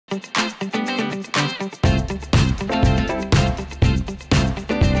In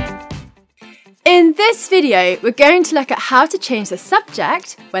this video, we're going to look at how to change the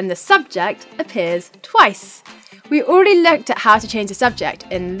subject when the subject appears twice. We already looked at how to change the subject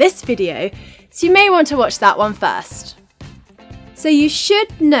in this video, so you may want to watch that one first. So you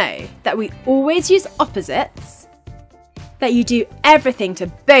should know that we always use opposites, that you do everything to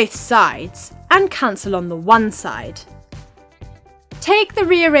both sides and cancel on the one side. Take the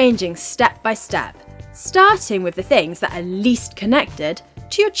rearranging step by step, starting with the things that are least connected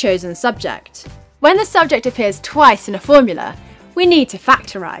to your chosen subject. When the subject appears twice in a formula, we need to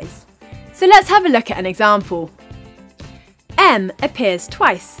factorize. So let's have a look at an example. M appears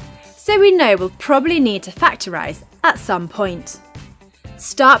twice, so we know we'll probably need to factorize at some point.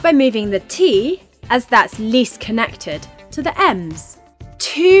 Start by moving the t, as that's least connected, to the m's.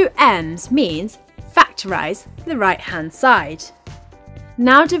 2 m's means factorize the right-hand side.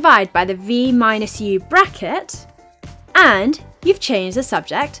 Now divide by the v minus u bracket, and you've changed the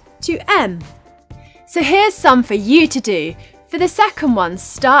subject to m. So here's some for you to do. For the second one,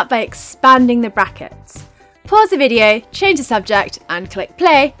 start by expanding the brackets. Pause the video, change the subject, and click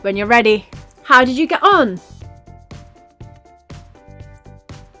play when you're ready. How did you get on?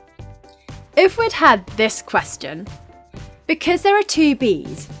 If we'd had this question, because there are two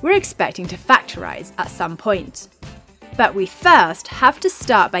b's, we're expecting to factorize at some point. But we first have to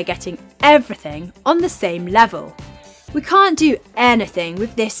start by getting everything on the same level. We can't do anything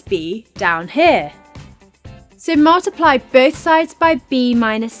with this b down here. So multiply both sides by b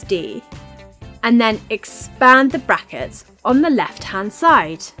minus d, and then expand the brackets on the left-hand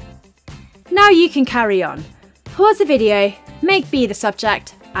side. Now you can carry on. Pause the video, make b the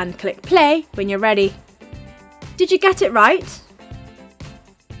subject, and click play when you're ready. Did you get it right?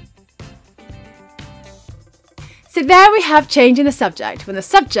 So there we have changing the subject when the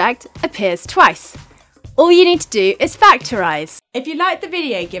subject appears twice. All you need to do is factorize. If you liked the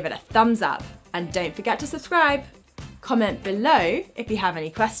video, give it a thumbs up and don't forget to subscribe. Comment below if you have any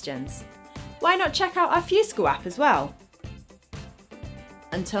questions. Why not check out our FuseSchool app as well?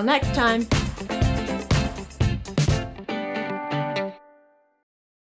 Until next time.